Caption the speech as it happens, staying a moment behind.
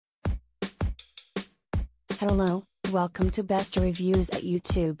Hello, welcome to Best Reviews at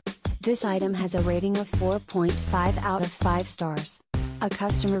YouTube. This item has a rating of 4.5 out of 5 stars. A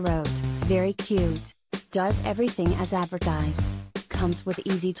customer wrote, "Very cute. Does everything as advertised. Comes with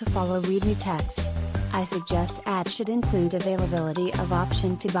easy to follow readme text. I suggest ad should include availability of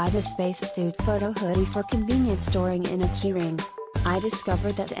option to buy the spacesuit photo hoodie for convenient storing in a keyring. I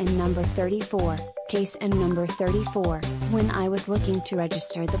discovered that in number 34, case and number 34, when I was looking to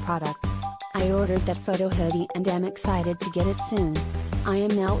register the product. I ordered that photo hoodie and am excited to get it soon. I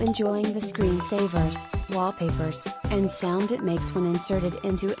am now enjoying the screensavers, wallpapers, and sound it makes when inserted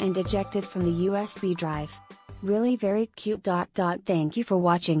into and ejected from the USB drive. Really very cute. Thank you for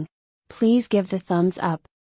watching. Please give the thumbs up.